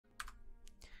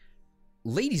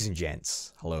Ladies and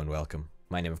gents, hello and welcome.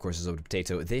 My name, of course, is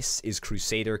Potato. This is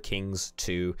Crusader Kings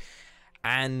 2,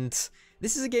 and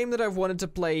this is a game that I've wanted to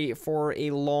play for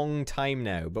a long time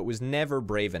now, but was never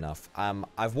brave enough.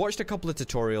 I've watched a couple of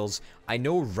tutorials. I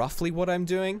know roughly what I'm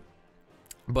doing,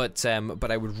 but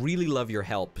I would really love your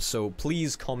help. So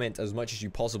please comment as much as you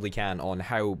possibly can on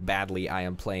how badly I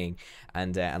am playing,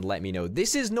 and let me know.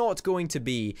 This is not going to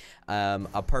be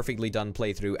a perfectly done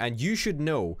playthrough, and you should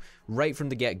know right from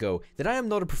the get-go that I am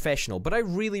not a professional, but I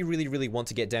really want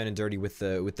to get down and dirty with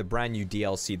the brand new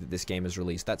DLC that this game has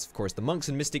released. That's of course the Monks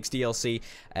and Mystics DLC,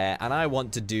 and I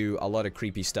want to do a lot of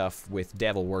creepy stuff with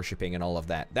devil worshipping and all of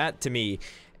that. That to me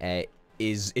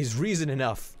is reason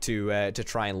enough to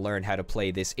try and learn how to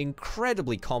play this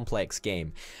incredibly complex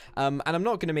game. And I'm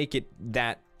not going to make it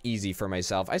that easy for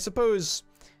myself. I suppose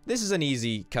this is an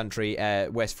easy country,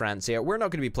 West Francia. We're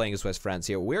not going to be playing as West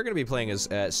Francia. We're going to be playing as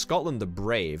Scotland the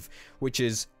Brave, which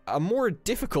is a more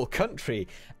difficult country.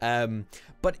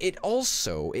 But it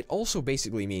also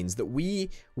basically means that we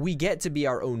get to be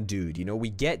our own dude. You know,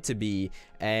 we get to be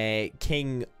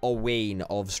King Owain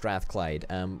of Strathclyde,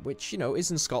 which, you know, is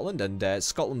in Scotland, and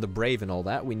Scotland the Brave and all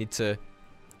that. We need to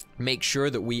make sure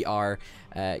that we are,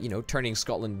 you know, turning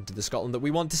Scotland into the Scotland that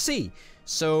we want to see.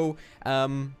 So,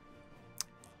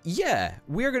 yeah,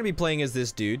 we're going to be playing as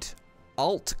this dude,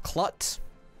 Alt Clut.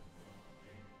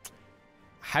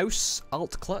 House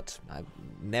Alt Clut. I've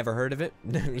never heard of it.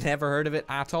 Never heard of it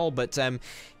at all. But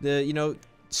you know,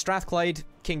 Strathclyde,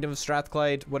 Kingdom of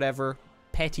Strathclyde, whatever.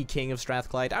 Petty King of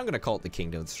Strathclyde. I'm gonna call it the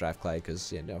Kingdom of Strathclyde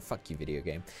because, you know, fuck you, video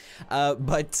game.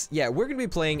 But yeah, we're gonna be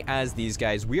playing as these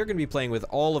guys. We are gonna be playing with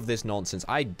all of this nonsense.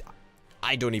 I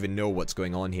don't even know what's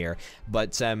going on here,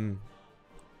 but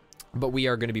we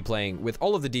are going to be playing with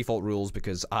all of the default rules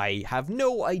because I have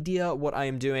no idea what I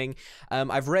am doing.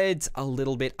 I've read a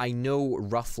little bit. I know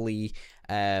roughly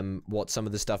what some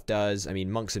of the stuff does. I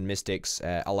mean, Monks and Mystics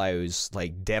allows,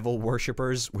 like, devil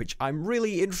worshippers, which I'm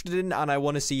really interested in, and I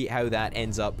want to see how that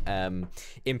ends up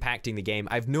impacting the game.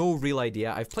 I've no real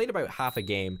idea. I've played about half a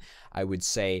game, I would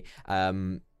say,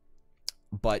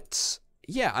 but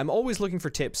yeah, I'm always looking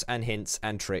for tips and hints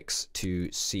and tricks to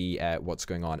see what's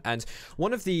going on. And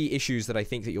one of the issues that I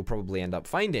think that you'll probably end up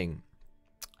finding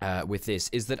with this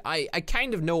is that I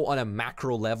kind of know on a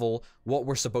macro level what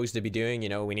we're supposed to be doing. You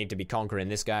know, we need to be conquering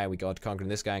this guy, we got conquering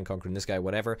this guy and conquering this guy,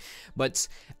 whatever. But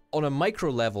on a micro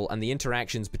level and the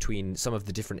interactions between some of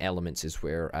the different elements is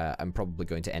where I'm probably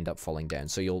going to end up falling down.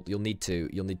 So you'll need to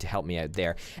help me out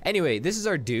there. Anyway, this is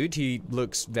our dude. He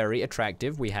looks very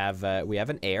attractive. We have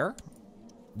an heir.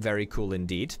 Very cool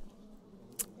indeed.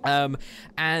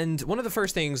 And one of the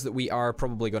first things that we are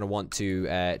probably going to want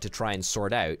to try and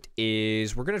sort out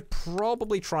is we're going to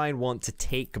probably try and want to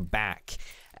take back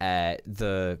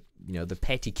the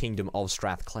petty kingdom of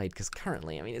Strathclyde, because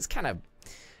currently, I mean, it's kind of,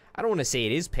 I don't want to say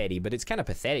it is petty, but it's kind of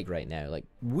pathetic right now. Like,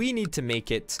 we need to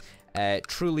make it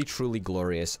truly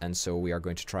glorious, and so we are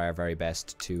going to try our very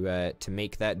best to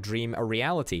make that dream a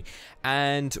reality.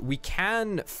 And we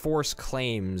can force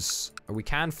claims, or we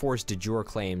can force de jure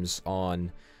claims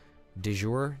on de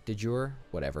jure,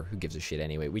 whatever. Who gives a shit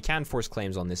anyway? We can force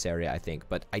claims on this area, I think,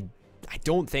 but I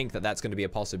don't think that that's going to be a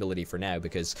possibility for now,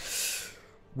 because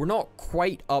we're not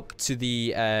quite up to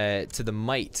the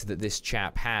might that this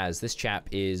chap has. This chap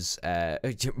is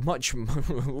much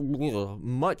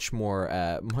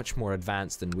more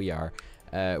advanced than we are.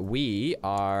 We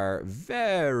are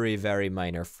very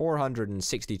minor.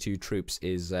 462 troops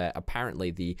is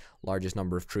apparently the largest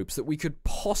number of troops that we could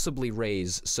possibly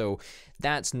raise. So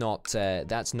that's not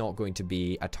going to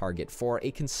be a target for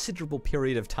a considerable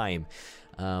period of time.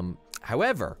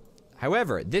 However,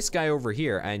 this guy over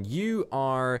here, and you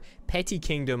are Petty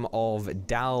Kingdom of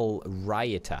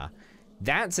Dalriata.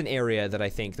 That's an area that I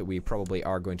think that we probably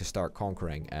are going to start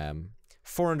conquering.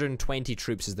 420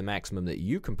 troops is the maximum that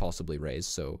you can possibly raise,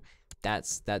 so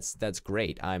that's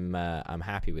great. I'm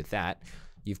happy with that.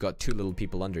 You've got two little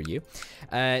people under you.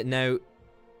 Now,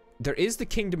 there is the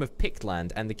Kingdom of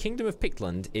Pictland, and the Kingdom of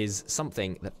Pictland is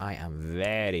something that I am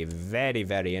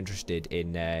very interested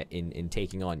in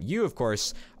taking on. You, of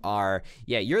course, are,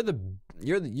 yeah,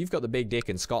 you've got the big dick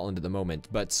in Scotland at the moment,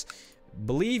 but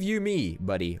believe you me,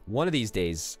 buddy, one of these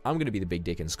days I'm going to be the big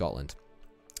dick in Scotland.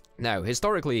 Now,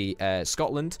 historically,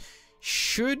 Scotland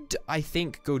should, I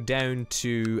think, go down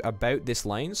to about this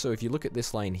line. So if you look at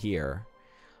this line here,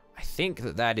 I think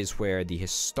that is where the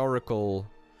historical,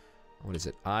 what is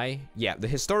it? Yeah, the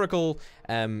historical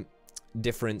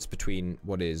difference between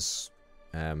what is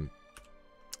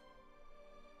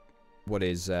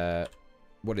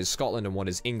Scotland and what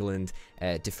is England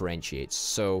differentiates.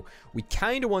 So we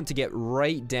kind of want to get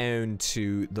right down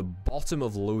to the bottom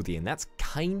of Lothian. That's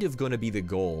kind of going to be the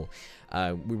goal.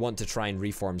 We want to try and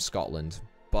reform Scotland,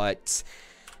 but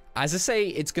as I say,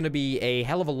 it's going to be a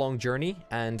hell of a long journey,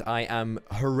 and I am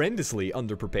horrendously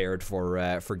underprepared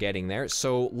for getting there.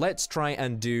 So let's try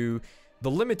and do the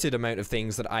limited amount of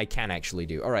things that I can actually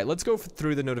do. All right, let's go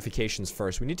through the notifications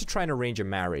first. We need to try and arrange a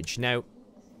marriage. Now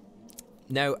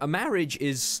a marriage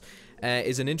is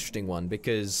an interesting one,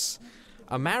 because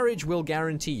a marriage will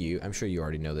guarantee you, I'm sure you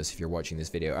already know this if you're watching this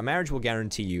video, a marriage will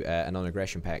guarantee you a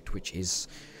non-aggression pact, which is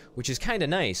kind of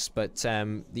nice, but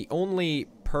the only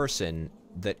person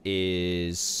that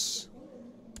is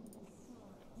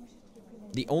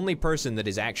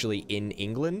actually in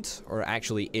England, or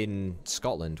actually in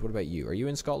Scotland. What about you? Are you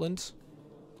in Scotland?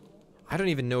 I don't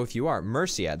even know if you are.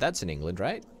 Mercia, that's in England,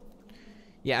 right?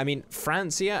 Yeah, I mean,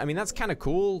 Francia, I mean, that's kind of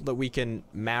cool that we can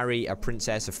marry a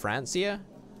princess of Francia.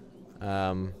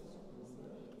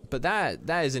 But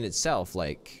that is in itself,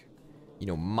 like, you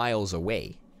know, miles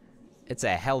away. It's a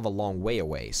hell of a long way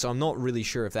away. So I'm not really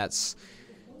sure if that's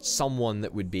someone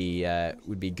that would be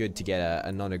good to get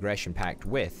a non-aggression pact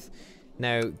with.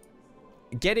 Now,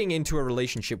 getting into a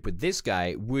relationship with this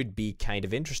guy would be kind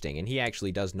of interesting, and he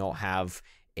actually does not have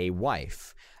a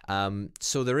wife.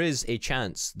 So there is a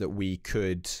chance that we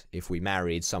could, if we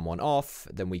married someone off,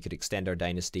 then we could extend our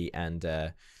dynasty and,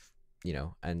 you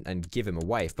know, and give him a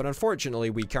wife. But unfortunately,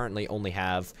 we currently only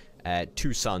have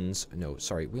 2 sons. No,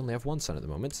 sorry, we only have 1 son at the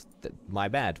moment. My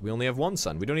bad. We only have 1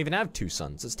 son. We don't even have 2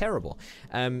 sons. It's terrible.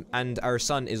 And our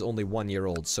son is only 1 year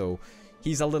old, so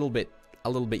he's a little bit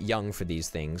young for these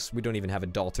things. We don't even have a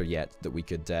daughter yet that we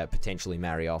could potentially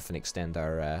marry off and extend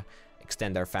our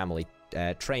family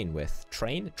train with.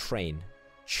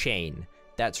 Chain.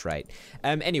 That's right.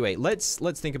 Anyway,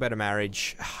 let's think about a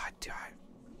marriage.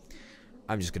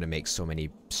 I'm just gonna make so many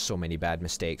bad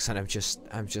mistakes, and I'm just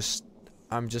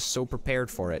so prepared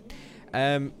for it.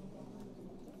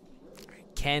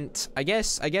 Kent, I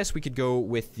guess we could go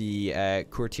with the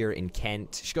courtier in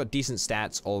Kent. She's got decent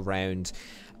stats all round.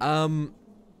 In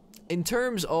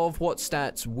terms of what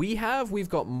stats we have, we've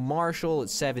got martial at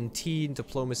 17,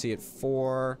 diplomacy at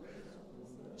 4.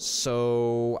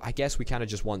 So I guess we kind of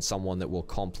just want someone that will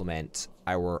complement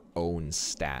our own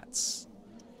stats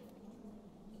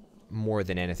more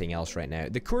than anything else right now.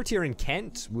 The courtier in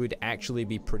Kent would actually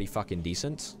be pretty fucking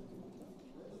decent.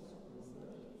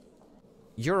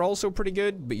 You're also pretty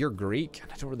good, but you're Greek,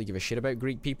 and I don't really give a shit about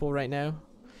Greek people right now.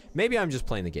 Maybe I'm just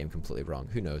playing the game completely wrong.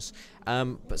 Who knows?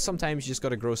 But sometimes you just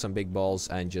gotta grow some big balls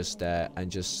and just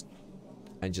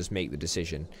make the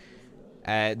decision.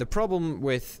 The problem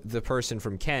with the person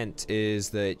from Kent is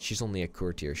that she's only a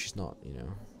courtier. She's not, you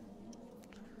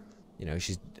know,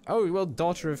 she's, oh well,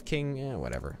 daughter of king. Yeah,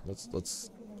 whatever. Let's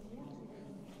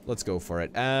go for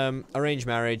it. Arranged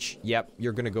marriage. Yep,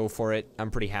 you're gonna go for it.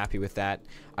 I'm pretty happy with that.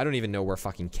 I don't even know where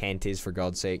fucking Kent is, for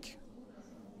God's sake.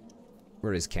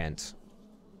 Where is Kent?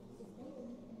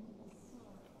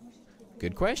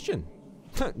 Good question.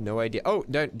 No idea. Oh,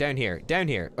 down here. Down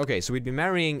here. Okay, so we'd be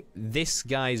marrying this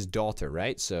guy's daughter,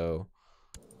 right? So,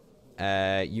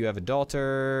 you have a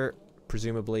daughter,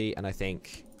 presumably, and I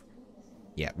think,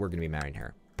 yeah, we're gonna be marrying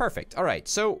her. Perfect. All right,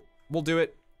 so we'll do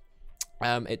it.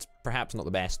 It's perhaps not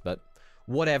the best, but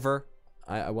whatever.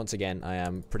 Once again, I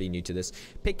am pretty new to this.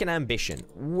 Pick an ambition.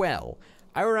 Well,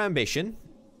 our ambition,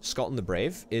 Scotland the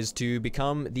Brave, is to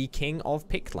become the King of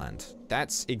Pictland.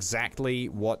 That's exactly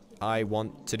what I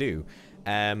want to do.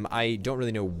 I don't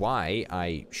really know why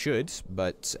I should,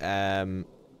 but I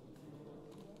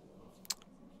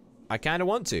kind of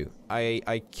want to.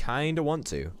 I kind of want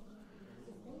to.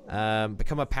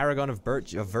 Become a paragon of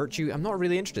virtue. I'm not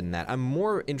really interested in that. I'm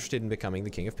more interested in becoming the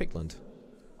King of Pictland.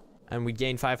 And we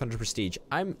gain 500 prestige.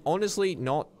 I'm honestly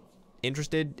not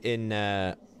interested in,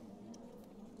 I'm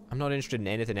not interested in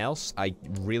anything else. I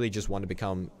really just want to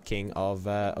become King of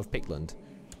Pictland.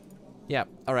 Yeah,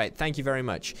 alright, thank you very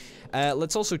much.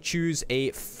 Let's also choose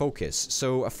a focus.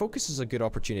 So a focus is a good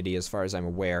opportunity, as far as I'm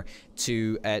aware,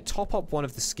 to top up one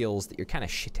of the skills that you're kind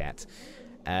of shit at.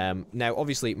 Now,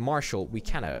 obviously, Marshall, we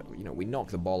kind of, you know, we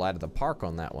knocked the ball out of the park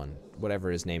on that one.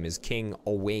 Whatever his name is, King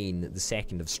Owain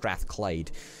II of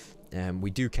Strathclyde. We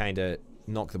do kind of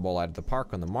knock the ball out of the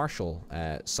park on the Marshall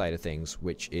side of things,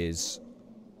 which is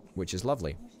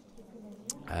lovely.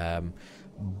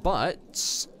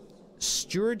 But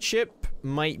stewardship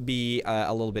might be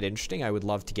a little bit interesting. I would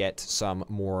love to get some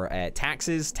more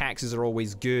taxes. Taxes are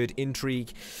always good.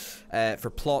 Intrigue for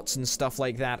plots and stuff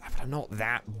like that. But I'm not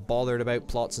that bothered about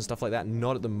plots and stuff like that.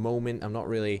 Not at the moment. I'm not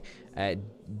really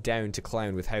down to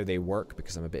clown with how they work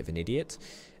because I'm a bit of an idiot.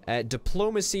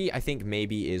 Diplomacy, I think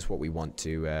maybe is what we want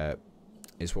to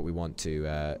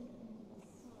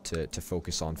to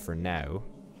focus on for now.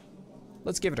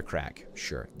 Let's give it a crack.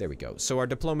 Sure, there we go. So our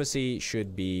diplomacy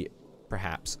should be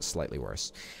perhaps slightly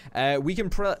worse. We can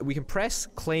press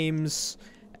claims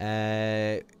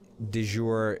de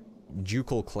jure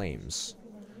ducal claims.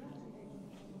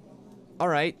 All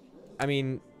right. I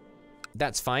mean,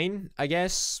 that's fine, I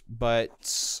guess,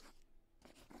 but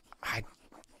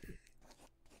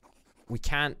we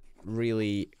can't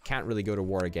really go to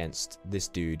war against this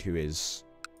dude who is,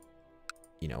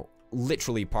 you know,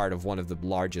 literally part of one of the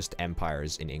largest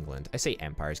empires in England. I say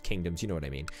empires, kingdoms, you know what I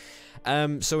mean.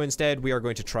 So instead, we are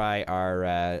going to try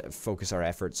our focus our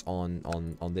efforts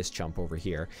on this chump over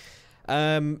here.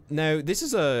 Now this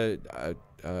is a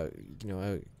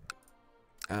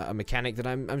mechanic that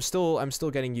I'm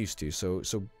still getting used to. So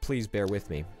please bear with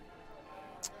me.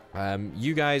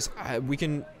 You guys, we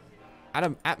can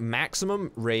at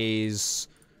maximum raise,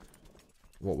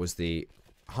 what was the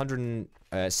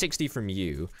 160 from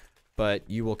you. But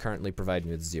you will currently provide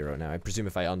me with 0. Now, I presume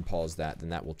if I unpause that, then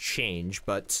that will change.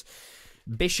 But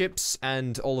bishops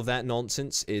and all of that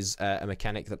nonsense is a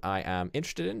mechanic that I am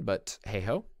interested in. But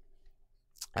hey-ho.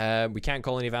 We can't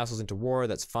call any vassals into war.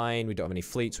 That's fine. We don't have any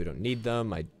fleets. We don't need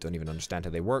them. I don't even understand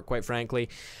how they work, quite frankly.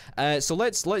 So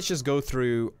let's just go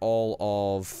through all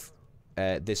of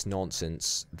this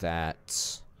nonsense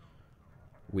that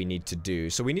we need to do.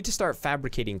 So we need to start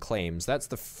fabricating claims. That's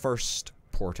the first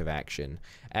port of action.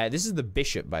 This is the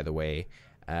bishop, by the way,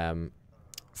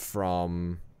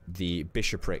 from the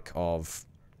bishopric of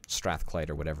Strathclyde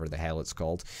or whatever the hell it's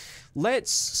called.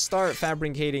 Let's start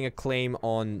fabricating a claim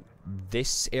on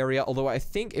this area, although I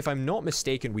think, if I'm not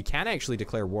mistaken, we can actually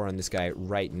declare war on this guy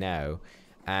right now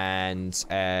and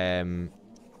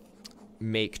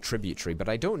make tributary, but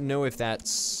I don't know if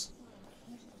that's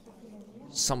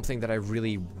something that I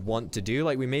really want to do.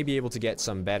 Like, we may be able to get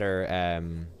some better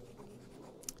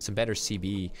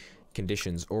CB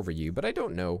conditions over you, but I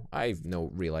don't know. I've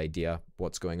no real idea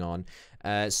what's going on.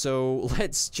 So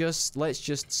let's just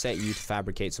set you to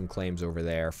fabricate some claims over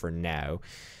there for now.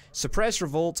 Suppress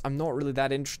revolt, I'm not really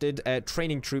that interested.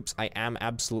 Training troops, I am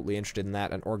absolutely interested in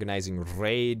that. And organizing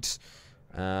raid,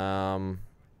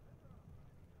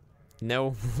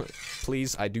 no,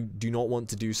 please, I do not want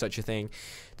to do such a thing.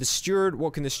 The steward,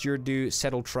 what can the steward do?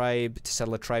 Settle tribe, to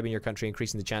settle a tribe in your country,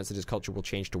 increasing the chance that his culture will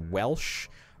change to Welsh.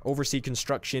 Oversee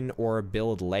construction or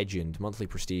build legend. Monthly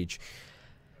prestige.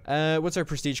 What's our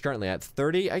prestige currently at?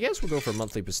 30? I guess we'll go for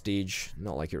monthly prestige.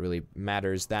 Not like it really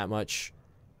matters that much.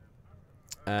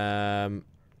 What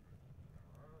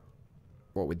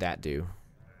would that do?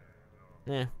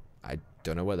 I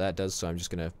don't know what that does, so I'm just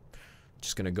gonna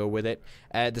go with it.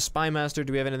 The spy master,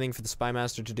 do we have anything for the spy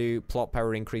master to do? Plot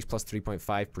power increase plus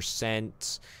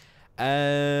 3.5%.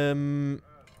 I'm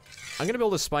gonna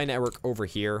build a spy network over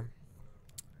here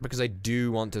because I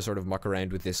do want to sort of muck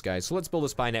around with this guy. So let's build a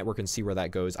spy network and see where that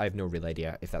goes. I have no real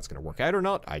idea if that's gonna work out or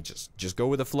not. I just go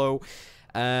with the flow.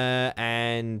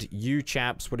 And you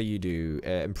chaps, what do you do?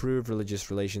 Improve religious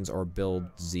relations or build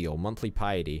zeal. Monthly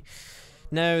piety.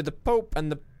 Now, the Pope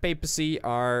and the papacy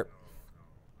are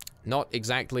not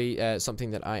exactly something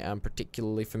that I am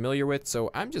particularly familiar with, so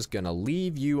I'm just gonna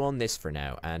leave you on this for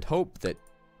now and hope that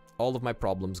all of my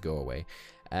problems go away.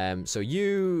 So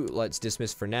you, let's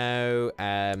dismiss for now.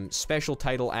 Special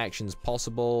title actions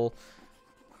possible.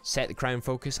 Set the crown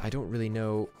focus. I don't really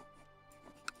know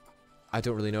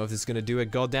if this is gonna do a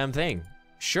goddamn thing.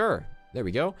 Sure, there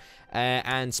we go.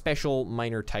 And special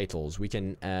minor titles. We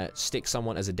can stick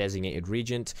someone as a designated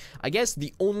regent. I guess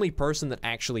the only person that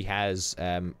actually has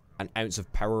an ounce of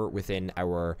power within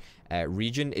our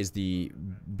region is the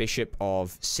Bishop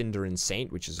of Cinder and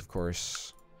Saint, which is of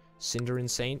course Cinder and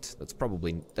Saint. That's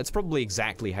probably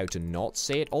exactly how to not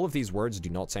say it. All of these words do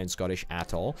not sound Scottish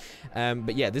at all.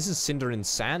 But yeah, this is Cinder and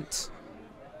Sant.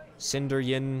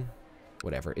 Cinderyin.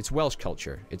 Whatever. It's Welsh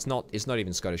culture. It's not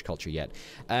even Scottish culture yet.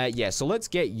 Yeah, so let's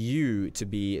get you to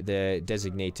be the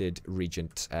designated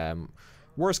regent.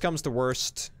 Worst comes to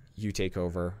worst, you take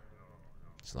over.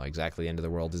 It's not exactly the end of the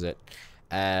world, is it?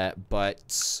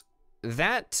 But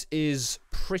that is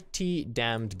pretty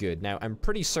damned good. Now, I'm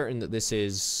pretty certain that this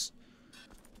is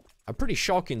a pretty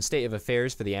shocking state of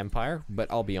affairs for the Empire,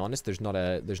 but I'll be honest, there's not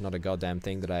a goddamn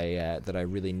thing that I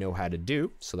really know how to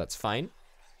do, so that's fine.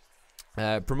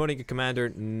 Promoting a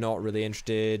commander, not really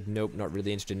interested. Nope, not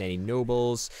really interested in any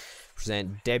nobles.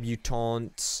 Present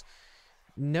debutantes.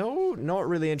 No, not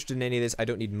really interested in any of this. I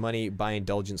don't need money. Buy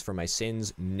indulgence for my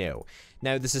sins. No.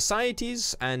 Now, the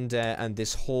societies and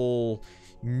this whole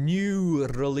new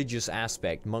religious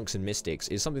aspect, monks and mystics,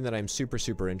 is something that I'm super,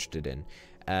 super interested in.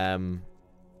 And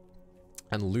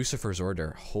Lucifer's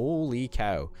Order. Holy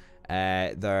cow.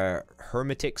 The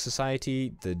Hermetic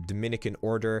Society, the Dominican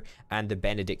Order, and the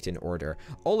Benedictine Order.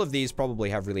 All of these probably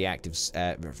have really have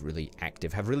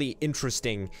really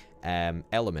interesting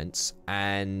elements,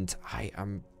 and I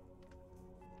am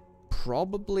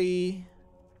probably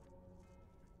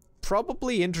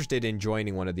interested in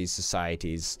joining one of these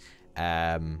societies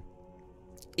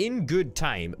in good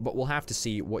time, but we'll have to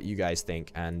see what you guys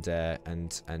think and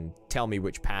tell me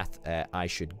which path I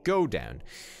should go down.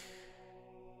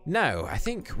 Now, I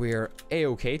think we're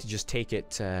a-okay to just take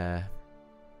it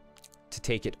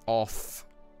off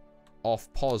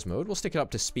pause mode. We'll stick it up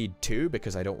to speed 2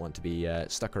 because I don't want to be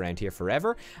stuck around here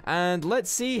forever. And let's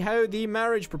see how the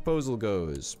marriage proposal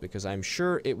goes, because I'm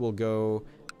sure it will go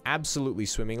absolutely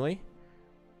swimmingly.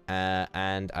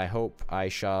 And I hope I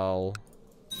shall...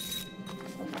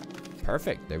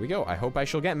 Perfect, there we go. I hope I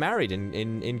shall get married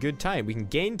in good time. We can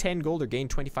gain 10 gold or gain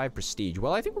 25 prestige.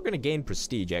 Well, I think we're going to gain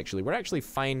prestige, actually. We're actually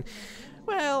fine.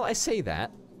 Well, I say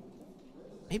that.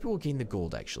 Maybe we'll gain the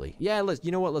gold, actually. Yeah,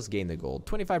 you know what? Let's gain the gold.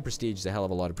 25 prestige is a hell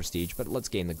of a lot of prestige, but let's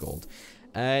gain the gold.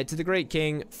 To the Great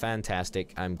King,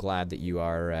 fantastic. I'm glad that you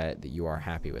are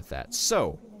happy with that.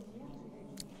 So,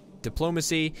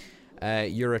 diplomacy.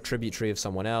 You're a tributary of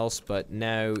someone else, but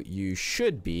now you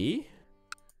should be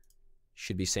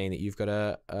saying that you've got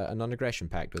a non-aggression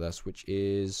pact with us, which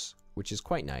is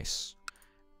quite nice.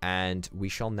 And we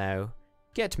shall now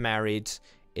get married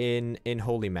in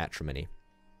holy matrimony.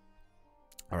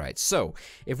 All right, so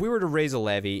if we were to raise a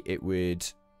levy, it would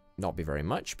not be very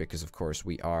much because, of course,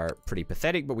 we are pretty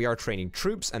pathetic, but we are training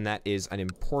troops, and that is an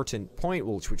important point,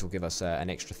 which will give us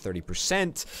an extra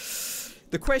 30%.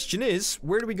 The question is,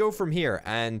 where do we go from here,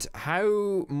 and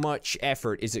how much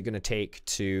effort is it going to take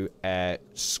to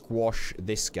squash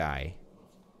this guy?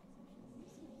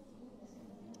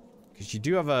 Because you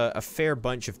do have a fair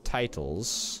bunch of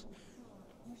titles,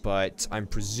 but I'm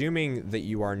presuming that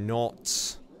you are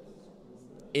not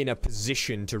in a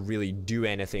position to really do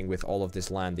anything with all of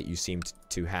this land that you seem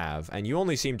to have, and you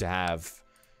only seem to have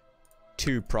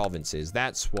 2 provinces.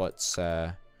 That's what's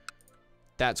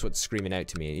screaming out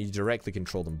to me. You directly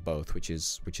control them both, which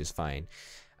is fine.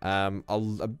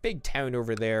 A big town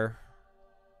over there,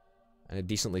 and a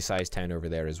decently sized town over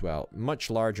there as well. Much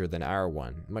larger than our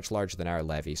one, much larger than our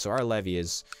levy. So our levy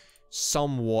is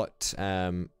somewhat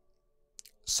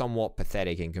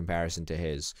pathetic in comparison to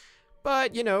his.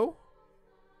 But you know,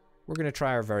 we're gonna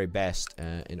try our very best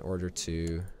in order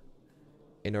to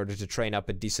train up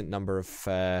a decent number of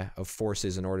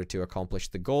forces in order to accomplish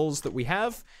the goals that we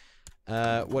have.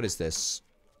 What is this?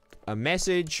 A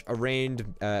message of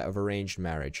arranged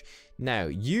marriage. Now,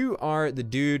 you are the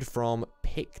dude from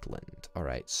Pictland.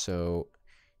 Alright, so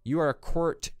you are a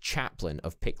court chaplain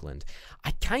of Pictland.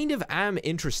 I kind of am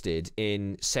interested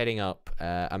in setting up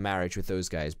a marriage with those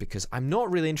guys because I'm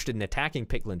not really interested in attacking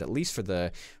Pictland, at least for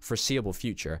the foreseeable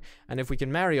future. And if we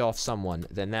can marry off someone,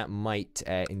 then that might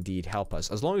indeed help us.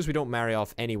 As long as we don't marry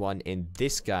off anyone in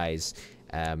this guy's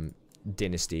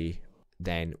dynasty,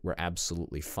 then we're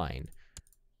absolutely fine.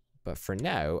 But for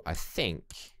now, I think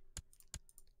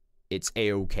it's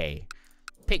a-okay.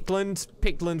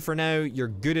 Pictland for now, you're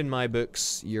good in my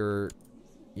books. You're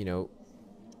a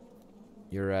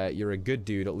good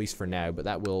dude, at least for now, but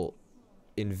that will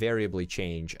invariably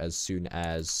change as soon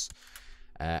as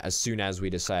we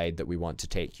decide that we want to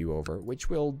take you over, which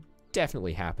will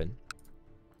definitely happen.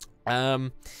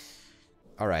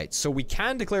 Alright, so we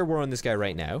can declare war on this guy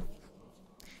right now.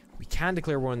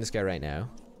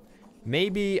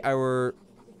 Maybe our,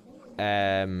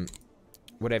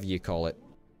 whatever you call it,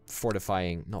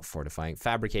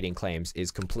 fabricating claims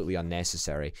is completely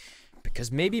unnecessary.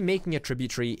 Because maybe making a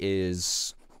tributary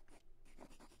is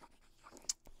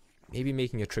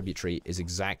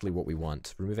exactly what we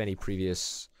want. Remove any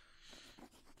previous,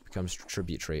 becomes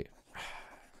tributary.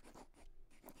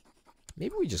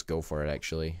 Maybe we just go for it,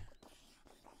 actually.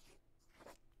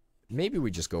 Maybe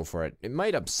we just go for it. It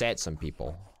might upset some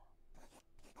people.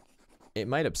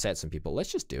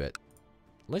 Let's just do it.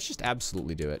 Let's just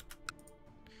absolutely do it.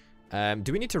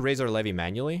 Do we need to raise our levy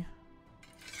manually?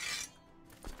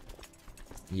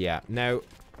 Yeah. Now,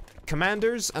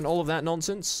 commanders and all of that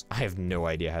nonsense, I have no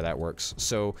idea how that works.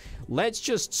 So let's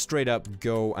just straight up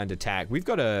go and attack. We've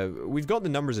got the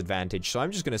numbers advantage, so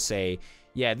I'm just gonna say,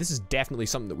 yeah, this is definitely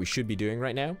something that we should be doing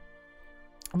right now.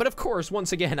 But of course,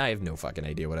 once again, I have no fucking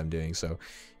idea what I'm doing, so,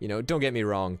 you know, don't get me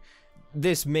wrong.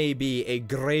 This may be a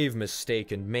grave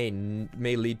mistake and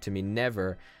may lead to me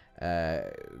never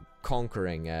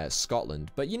conquering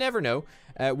Scotland, but you never know.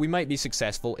 We might be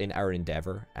successful in our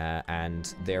endeavor,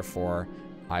 and therefore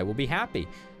I will be happy.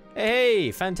 Hey,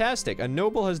 fantastic. A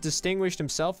noble has distinguished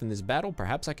himself in this battle.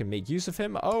 Perhaps I can make use of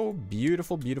him. Oh,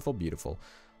 beautiful, beautiful, beautiful.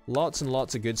 Lots and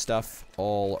lots of good stuff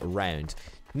all around.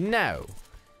 Now,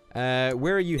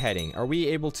 where are you heading? Are we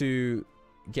able to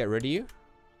get rid of you?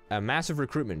 A massive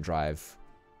recruitment drive.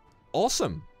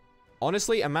 Awesome.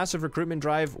 Honestly, a massive recruitment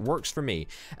drive works for me.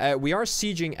 We are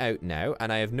sieging out now,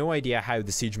 and I have no idea how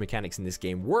the siege mechanics in this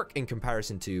game work in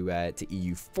comparison to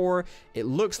EU4. It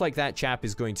looks like that chap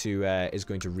is going to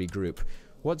regroup.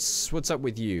 What's up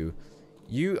with you?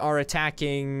 You are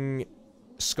attacking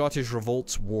Scottish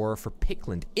Revolt's war for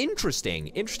Pickland.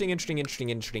 Interesting. So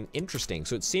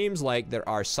it seems like there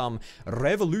are some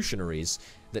revolutionaries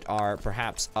that are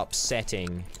perhaps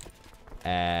upsetting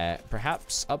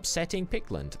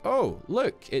Pickland. Oh,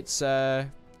 look, it's a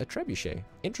trebuchet.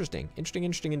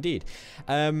 Interesting indeed.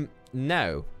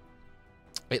 Now,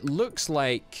 it looks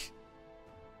like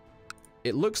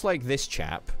this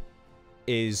chap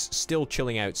is still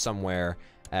chilling out somewhere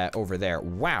over there.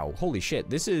 Wow, holy shit,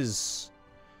 this is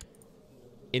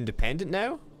independent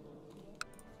now?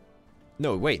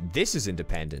 No, wait, this is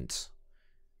independent.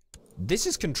 This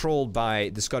is controlled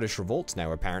by the Scottish Revolts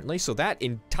now, apparently, so that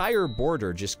entire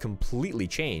border just completely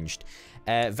changed.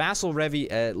 Vassal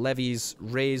levies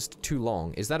raised too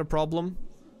long. Is that a problem?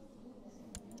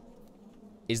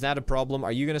 Is that a problem?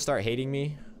 Are you gonna start hating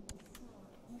me?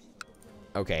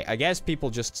 Okay, I guess people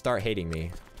just start hating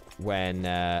me when,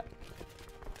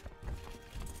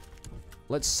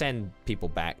 let's send people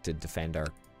back to defend our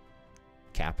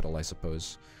capital, I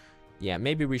suppose. Yeah,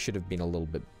 maybe we should have been a little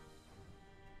bit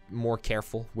more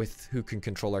careful with who can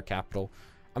control our capital.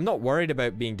 I'm not worried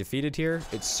about being defeated here.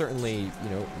 It's certainly, you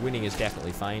know, winning is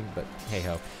definitely fine, but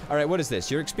hey-ho. Alright, what is this?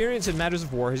 Your experience in matters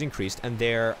of war has increased, and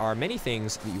there are many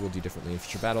things that you will do differently in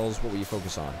future battles. What will you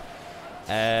focus on?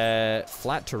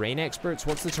 Flat terrain experts?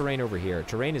 What's the terrain over here?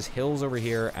 Terrain is hills over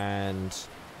here, and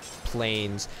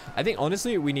plains. I think,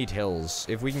 honestly, we need hills.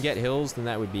 If we can get hills, then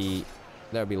that would be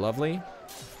lovely.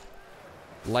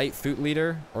 Light foot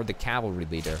leader, or the cavalry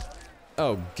leader?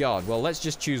 Oh god, well let's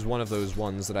just choose one of those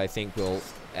ones that I think will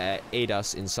aid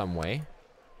us in some way.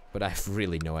 But I have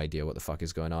really no idea what the fuck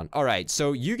is going on. Alright,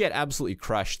 so you get absolutely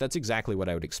crushed. That's exactly what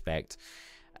I would expect.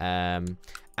 And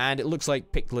it looks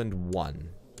like Pickland won.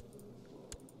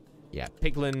 Yeah,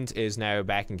 Pickland is now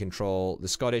back in control. The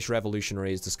Scottish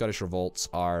revolutionaries, the Scottish revolts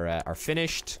are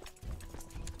finished.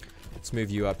 Let's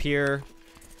move you up here.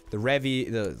 The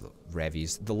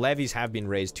levies have been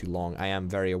raised too long. I am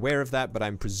very aware of that, but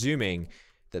I'm presuming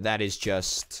that that is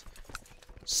just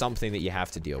something that you have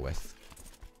to deal with.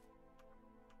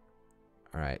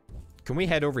 Alright. Can we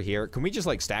head over here? Can we just,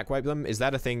 like, stack wipe them? Is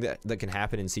that a thing that can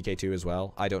happen in CK2 as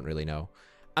well? I don't really know.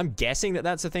 I'm guessing that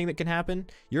that's a thing that can happen.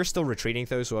 You're still retreating,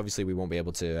 though, so obviously we won't be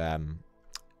able to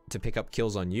pick up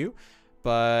kills on you.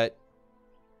 But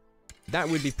that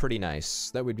would be pretty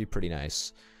nice. That would be pretty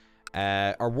nice.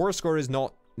 Our war score is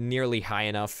not nearly high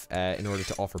enough in order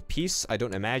to offer peace, I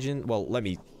don't imagine. Well, let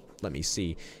me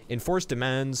see. Enforced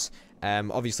demands.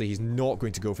 Obviously, he's not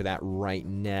going to go for that right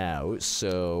now,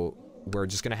 so we're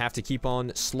just going to have to keep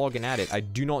on slogging at it. I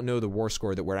do not know the war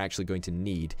score that we're actually going to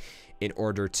need in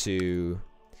order to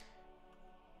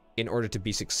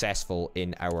be successful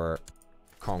in our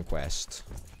conquest.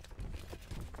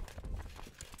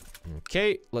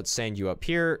 Okay, let's send you up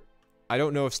here. I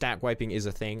don't know if stack wiping is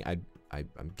a thing.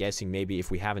 I'm guessing maybe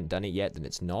if we haven't done it yet, then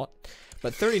it's not.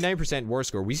 But 39% war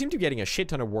score. We seem to be getting a shit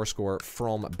ton of war score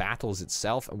from battles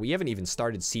itself, and we haven't even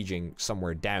started sieging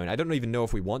somewhere down. I don't even know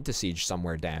if we want to siege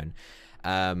somewhere down.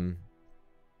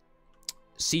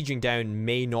 Sieging down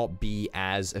may not be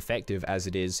as effective as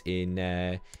it is in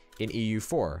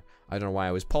EU4. I don't know why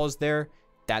I was paused there.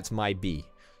 That's my B.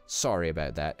 Sorry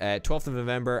about that. 12th of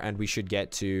November, and we should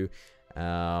get to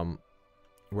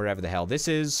wherever the hell this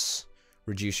is.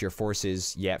 Reduce your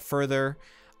forces yet further.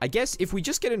 I guess if we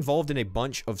just get involved in a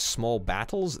bunch of small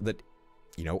battles that,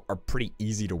 you know, are pretty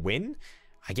easy to win,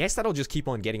 I guess that'll just keep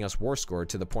on getting us war score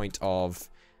to the point of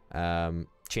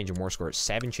change in war score.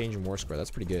 7 change in war score. That's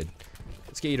pretty good.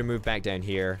 Let's get you to move back down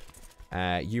here.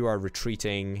 You are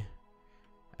retreating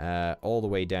all the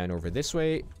way down over this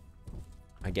way.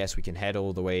 I guess we can head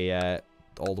all the way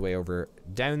all the way over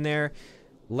down there.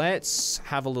 Let's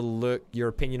have a little look. Your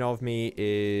opinion of me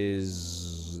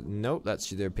is... Nope, that's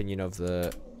the opinion of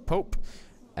the Pope.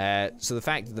 So the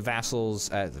fact that the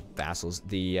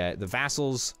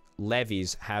vassals'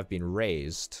 levies have been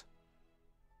raised,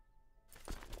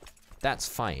 that's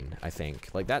fine, I think.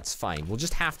 Like, that's fine. We'll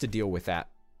just have to deal with that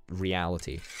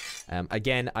reality.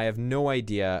 Again, I have no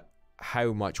idea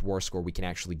how much war score we can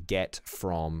actually get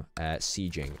from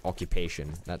sieging,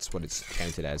 occupation. That's what it's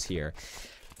counted as here.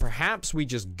 Perhaps we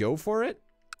just go for it.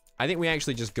 I think we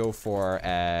actually just go for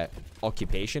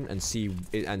occupation and see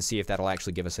if that'll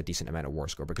actually give us a decent amount of war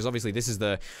score, because obviously this is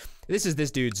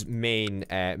this dude's main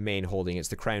holding. It's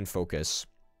the crown focus,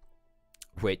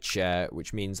 which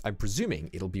means I'm presuming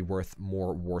it'll be worth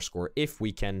more war score if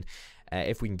we can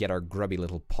get our grubby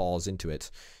little paws into it.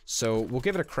 So we'll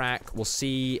give it a crack. We'll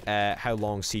see how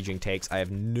long sieging takes. I have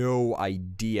no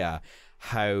idea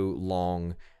how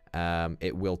long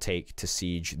it will take to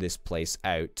siege this place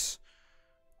out,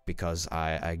 because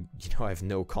I have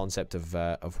no concept of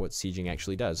what sieging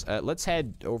actually does. Let's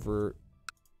head over.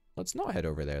 Let's not head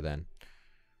over there then.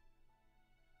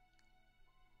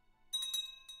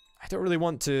 I don't really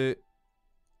want to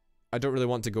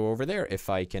go over there if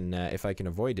I can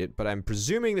avoid it. But I'm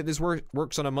presuming that this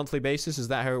works on a monthly basis. Is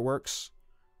that how it works?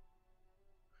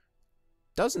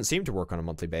 Doesn't seem to work on a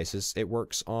monthly basis. It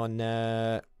works on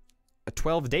a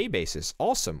 12-day basis.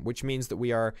 Awesome, which means that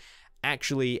we are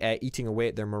actually eating away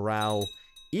at their morale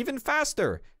even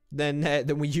faster than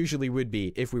we usually would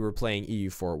be if we were playing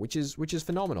EU4, which is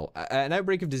phenomenal. An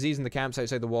outbreak of disease in the camps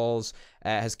outside the walls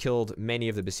has killed many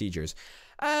of the besiegers.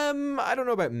 I don't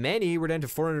know about many. We're down to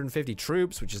 450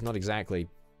 troops, which is not exactly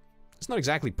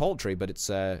paltry, but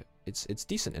it's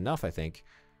decent enough, I think.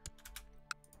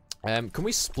 Can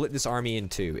we split this army in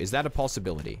two? Is that a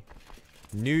possibility?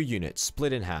 New unit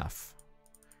split in half.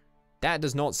 That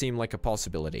does not seem like a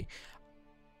possibility.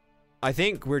 I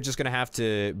think we're just gonna have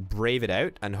to brave it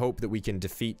out and hope that we can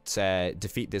defeat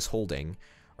this holding,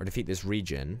 or defeat this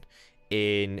region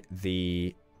in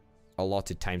the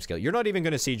allotted timescale. You're not even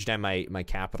gonna siege down my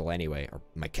capital anyway, or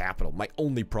my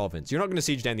only province. You're not gonna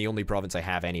siege down the only province I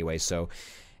have anyway. So,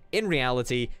 in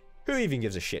reality, who even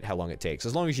gives a shit how long it takes?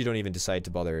 As long as you don't even decide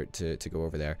to bother to go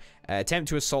over there. Attempt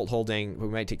to assault holding. We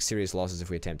might take serious losses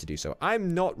if we attempt to do so.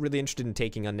 I'm not really interested in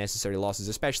taking unnecessary losses,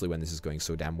 especially when this is going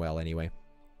so damn well anyway.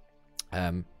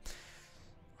 I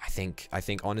think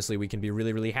honestly we can be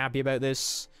really, really happy about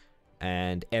this,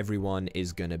 and everyone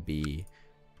is gonna be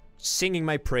singing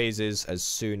my praises as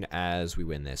soon as we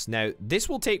win this. Now, this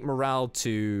will take morale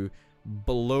to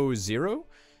below 0.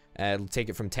 It'll take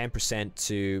it from 10%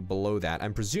 to below that.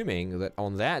 I'm presuming that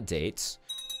on that date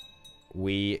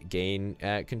we gain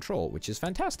control, which is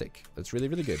fantastic. That's really,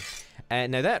 really good.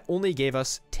 Now that only gave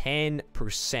us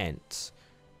 10%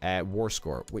 war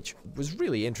score, which was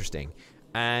really interesting.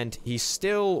 And he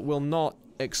still will not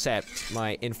accept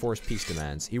my enforced peace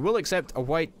demands. He will accept a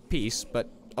white peace, but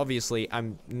obviously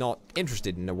I'm not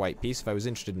interested in a white peace. If I was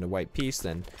interested in a white peace,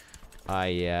 then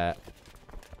I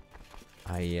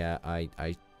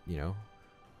you know,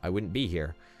 I wouldn't be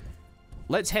here.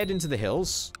 Let's head into the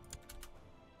hills.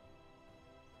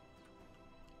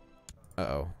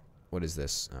 Uh-oh. What is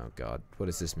this? Oh, God. What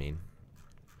does this mean?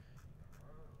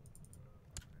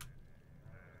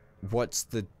 What's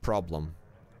the problem?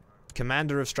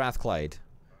 Commander of Strathclyde.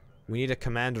 We need a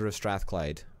commander of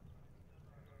Strathclyde.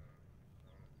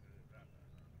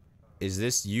 Is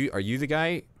this you? Are you the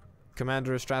guy?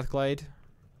 Commander of Strathclyde?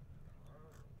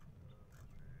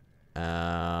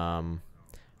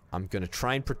 I'm gonna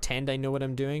try and pretend I know what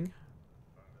I'm doing.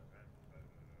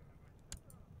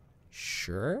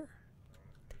 Sure.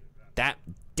 That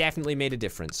definitely made a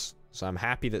difference. So I'm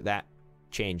happy that that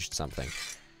changed something.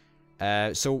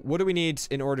 So what do we need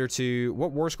in order to...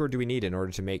 What war score do we need in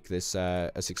order to make this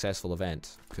a successful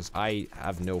event? Because I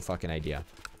have no fucking idea.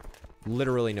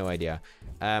 Literally no idea.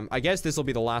 I guess this will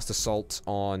be the last assault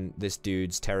on this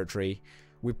dude's territory.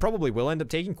 We probably will end up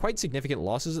taking quite significant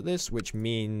losses at this, which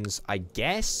means, I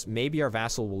guess, maybe our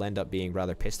vassal will end up being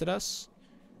rather pissed at us.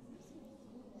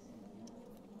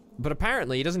 But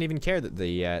apparently, he doesn't even care that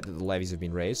the levies have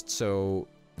been raised, so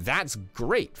that's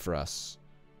great for us.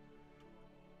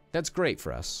 That's great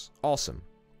for us. Awesome.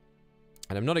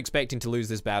 And I'm not expecting to lose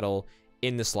this battle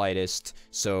in the slightest,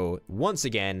 so once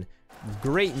again,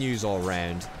 great news all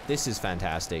around. This is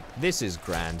fantastic. This is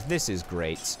grand. This is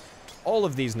great. All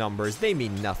of these numbers, they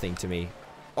mean nothing to me.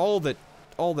 All that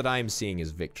I'm seeing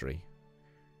is victory.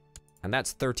 And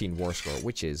that's 13 war score,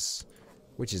 which is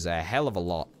a hell of a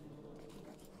lot.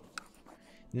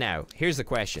 Now, here's the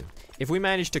question. If we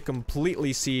manage to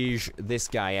completely siege this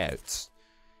guy out,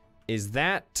 is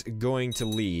that going to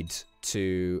lead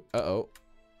to... Uh-oh.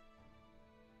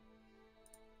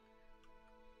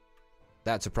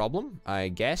 That's a problem, I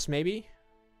guess, maybe?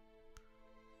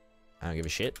 I don't give a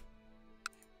shit.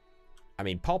 I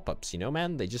mean, pop-ups, you know,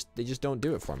 man? They just don't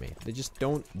do it for me. They just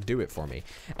don't do it for me.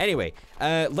 Anyway,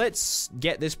 let's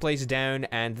get this place down,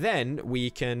 and then we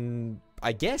can...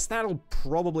 I guess that'll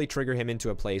probably trigger him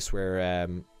into a place where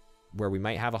we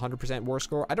might have a 100% war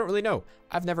score. I don't really know.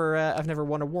 I've never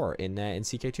won a war in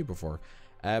CK2 before.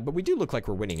 But we do look like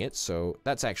we're winning it, so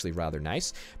that's actually rather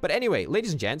nice. But anyway,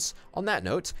 ladies and gents, on that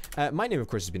note, my name, of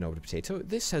course, has been Potato.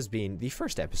 This has been the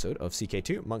first episode of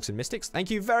CK2, Monks and Mystics.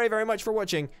 Thank you very, very much for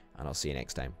watching, and I'll see you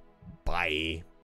next time. Bye.